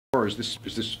Or is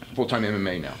this full-time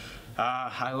MMA now?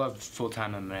 I love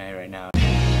full-time MMA right now.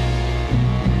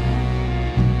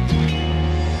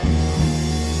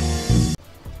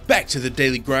 Back to the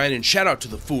daily grind, and shout out to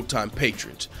the full-time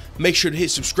patrons. Make sure to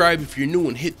hit subscribe if you're new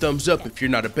and hit thumbs up if you're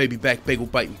not a baby back bagel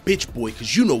biting bitch boy,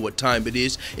 cause you know what time it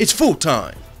is. It's full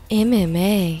time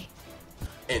MMA.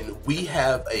 And we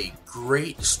have a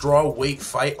great strawweight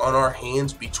fight on our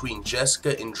hands between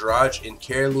Jessica Andrade and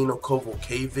Karolina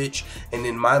Kowalkiewicz, and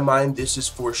in my mind this is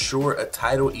for sure a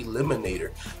title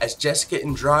eliminator, as Jessica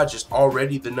Andrade is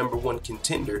already the #1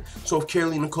 contender. So if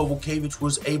Karolina Kowalkiewicz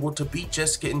was able to beat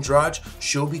Jessica Andrade,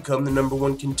 she'll become the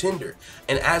 #1 contender.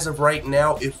 And as of right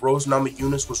now, if Rose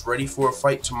Namajunas was ready for a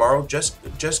fight tomorrow,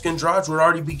 Jessica Andrade would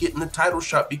already be getting the title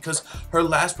shot, because her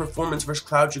last performance versus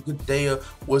Claudia Gadelha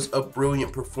was a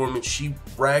brilliant performance. She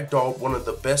ragdolled one of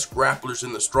the best grapplers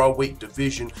in the strawweight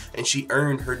division, and she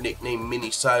earned her nickname Mini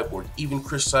Cyborg. Even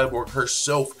Chris Cyborg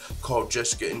herself called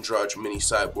Jessica Andrade Mini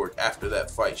Cyborg after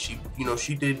that fight. She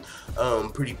did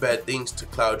pretty bad things to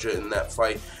Claudia in that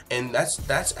fight, and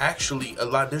that's actually a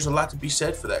lot. There's a lot to be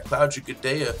said for that. Claudia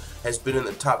Gadelha has been in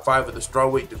the top 5 of the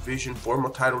strawweight division, former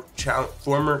title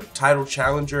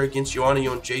challenger against Joanna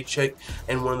Jędrzejczyk,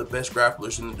 and one of the best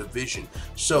grapplers in the division.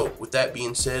 So with that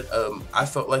being said, I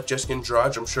felt like Jessica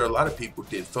Andrade, I'm sure a lot of people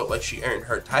did, felt like she earned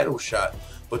her title shot.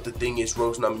 But the thing is,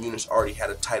 Rose Namajunas already had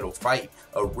a title fight,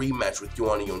 a rematch with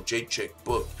Joanna Jędrzejczyk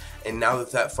booked. And now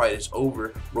that that fight is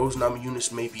over, Rose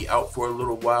Namajunas may be out for a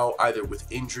little while, either with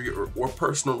injury or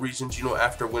personal reasons. You know,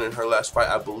 after winning her last fight,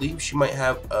 I believe she might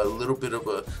have a little bit of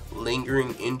a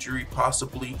lingering injury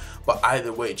possibly. But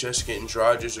either way, Jessica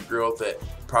Andrade is a girl that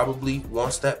probably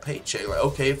wants that paycheck. Like,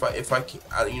 okay, if I can,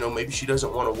 you know, maybe she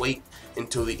doesn't want to wait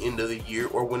until the end of the year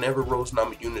or whenever Rose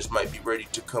Namajunas might be ready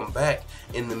to come back.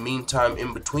 In the meantime,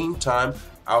 in between time,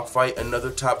 I'll fight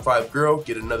another top 5 girl,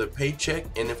 get another paycheck,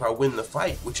 and if I win the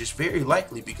fight, which is very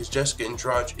likely because Jessica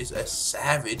Andrade is a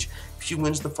savage, if she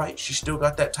wins the fight, she still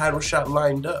got that title shot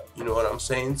lined up. You know what I'm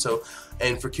saying? So,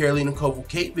 and for Karolina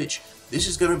Kowalkiewicz, this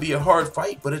is going to be a hard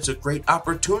fight, but it's a great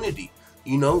opportunity.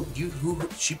 You know,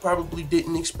 she probably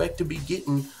didn't expect to be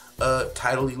getting a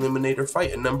title eliminator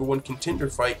fight, a #1 contender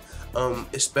fight,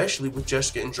 especially with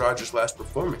Jessica Andrade's last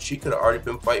performance. She could have already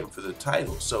been fighting for the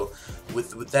title. So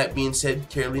with that being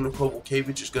said, Karolina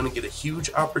Kowalkiewicz is going to get a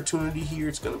huge opportunity here.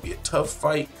 It's going to be a tough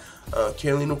fight.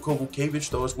 Karolina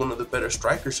Kowalkiewicz, though, is one of the better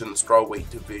strikers in the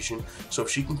strawweight division. So if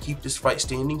she can keep this fight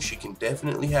standing, she can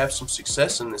definitely have some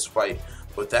success in this fight.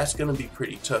 But that's going to be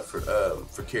pretty tough for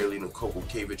Karolina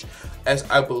Kowalkiewicz, as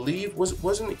I believe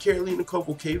wasn't it Karolina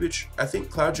Kowalkiewicz? I think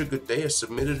Claudia Gadelha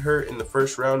submitted her in the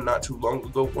first round not too long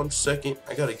ago. 1 second,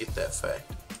 I gotta get that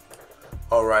fact.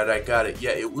 All right, I got it.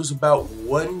 Yeah, it was about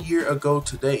 1 year ago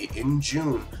today, in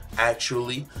June,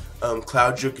 actually.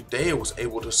 Claudia Gadelha was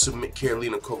able to submit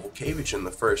Karolina Kowalkiewicz in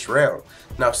the first round.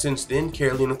 Now, since then,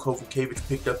 Karolina Kowalkiewicz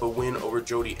picked up a win over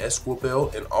Jodie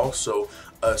Esquibel and also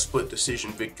a split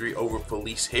decision victory over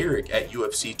Felice Herrig at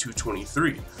UFC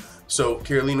 223. So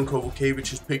Karolina Kowalkiewicz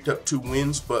has picked up 2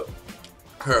 wins, but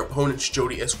her opponents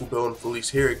Jodie Esquibel and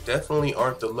Felice Herrig definitely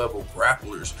aren't the level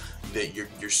grapplers that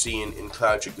you're seeing in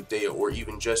Claudia Gadelha or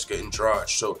even Jessica Andrade.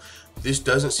 So this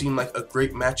doesn't seem like a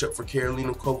great matchup for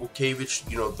Karolina Kowalkiewicz.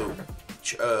 You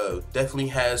know, definitely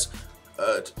has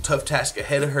a tough task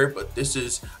ahead of her, but this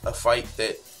is a fight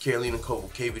that Karolina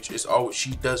Kowalkiewicz is always,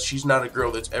 she's not a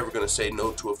girl that's ever going to say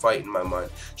no to a fight in my mind.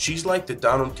 She's like the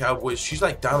Donald Cowboys, she's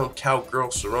like Donald Cowgirl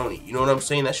Cerrone. You know what I'm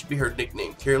saying? That should be her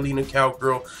nickname, Karolina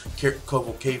Cowgirl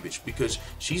Kowalkiewicz, because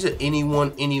she's an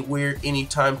anyone, anywhere,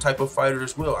 anytime type of fighter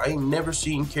as well. I ain't never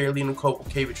seen Karolina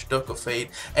Kowalkiewicz duck a fade,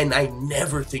 and I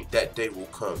never think that day will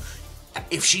come.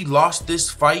 If she lost this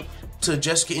fight to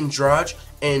Jessica Andrade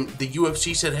and the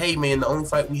UFC said, hey man, the only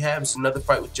fight we have is another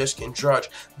fight with Jessica Andrade,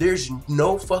 there's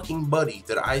no fucking buddy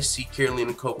that I see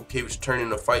Karolina Kowalkiewicz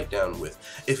turning a fight down with.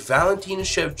 If Valentina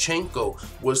Shevchenko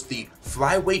was the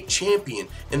flyweight champion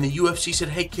and the UFC said,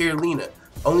 hey Karolina,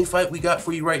 only fight we got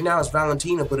for you right now is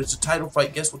Valentina, but it's a title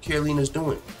fight, guess what Karolina's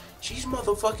doing? She's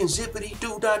motherfucking zippity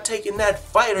doo-dah taking that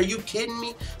fight. Are you kidding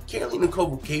me? Karolina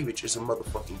Kowalkiewicz is a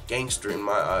motherfucking gangster in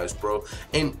my eyes, bro.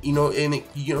 And you know,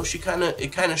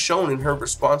 it kind of shown in her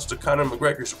response to Conor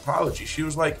McGregor's apology. She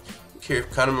was like, care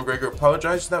if Conor McGregor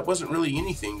apologized, that wasn't really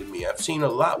anything to me. I've seen a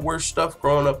lot worse stuff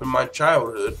growing up in my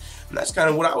childhood, and that's kind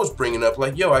of what I was bringing up.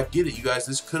 Like, yo, I get it, you guys,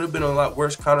 this could have been a lot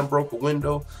worse. Conor broke a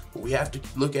window, but we have to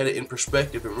look at it in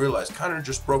perspective and realize Conor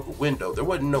just broke a window. There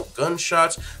wasn't no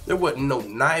gunshots, there wasn't no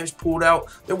knives pulled out,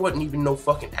 there wasn't even no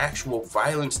fucking actual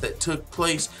violence that took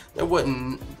place. There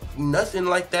wasn't nothing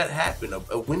like that happened.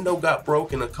 A window got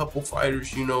broken, a couple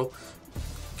fighters, you know,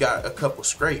 got a couple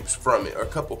scrapes from it, or a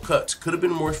couple cuts. Could have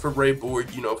been worse for Ray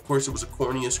Board. You know, of course it was a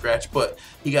cornea scratch, but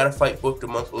he got a fight booked a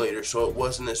month later, so it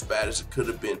wasn't as bad as it could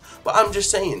have been. But I'm just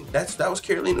saying, that was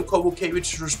Karolina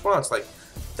Kowalkiewicz's response. Like,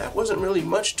 that wasn't really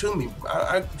much to me.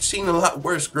 I've seen a lot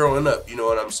worse growing up, you know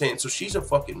what I'm saying? So she's a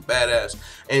fucking badass,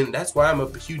 and that's why I'm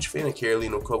a huge fan of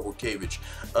Karolina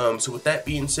Kowalkiewicz. So with that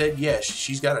being said, yeah,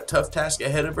 she's got a tough task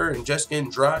ahead of her, and Jessica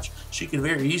Andrade, she could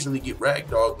very easily get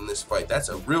ragdolled in this fight. That's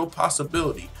a real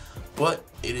possibility. But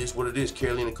it is what it is.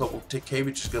 Karolina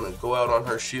Kowalkiewicz is going to go out on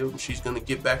her shield, and she's going to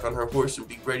get back on her horse and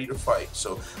be ready to fight.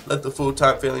 So let the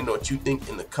full-time family know what you think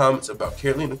in the comments about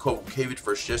Karolina Kowalkiewicz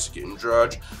versus Jessica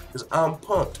Andrade, because I'm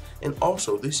pumped. And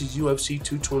also, this is UFC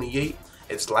 228.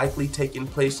 It's likely taking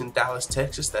place in Dallas,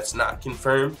 Texas. That's not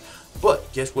confirmed. But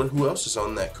guess what? Who else is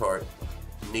on that card?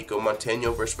 Nico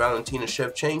Montano versus Valentina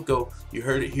Shevchenko. You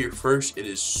heard it here first. It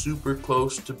is super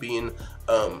close to being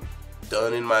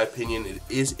done, in my opinion. It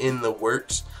is in the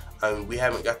works. I mean, we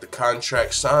haven't got the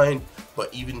contract signed,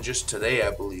 but even just today,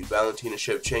 I believe, Valentina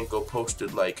Shevchenko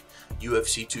posted like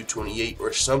UFC 228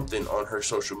 or something on her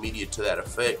social media to that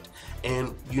effect.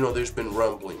 And, you know, there's been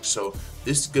rumblings. So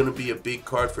this is going to be a big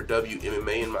card for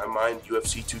WMMA in my mind.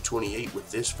 UFC 228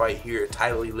 with this fight here, a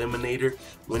title eliminator.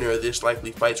 Winner of this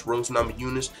likely fights Rose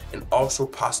Namajunas, and also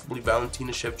possibly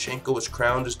Valentina Shevchenko is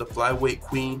crowned as the flyweight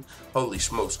queen. Holy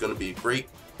smokes, going to be a great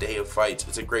day of fights.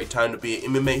 It's a great time to be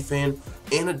an MMA fan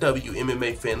and a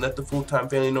WMMA fan. Let the full-time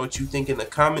family know what you think in the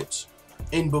comments.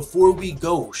 And before we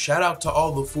go, shout out to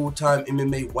all the full-time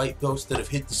MMA white belts that have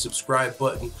hit the subscribe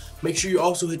button. Make sure you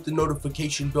also hit the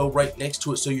notification bell right next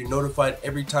to it so you're notified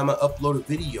every time I upload a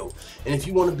video. And if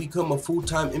you want to become a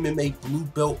full-time MMA blue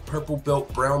belt, purple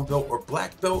belt, brown belt, or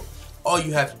black belt, all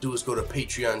you have to do is go to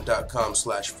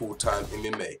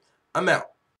patreon.com/fulltimemma. I'm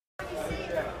out.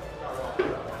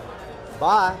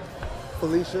 Bye,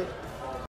 Felicia.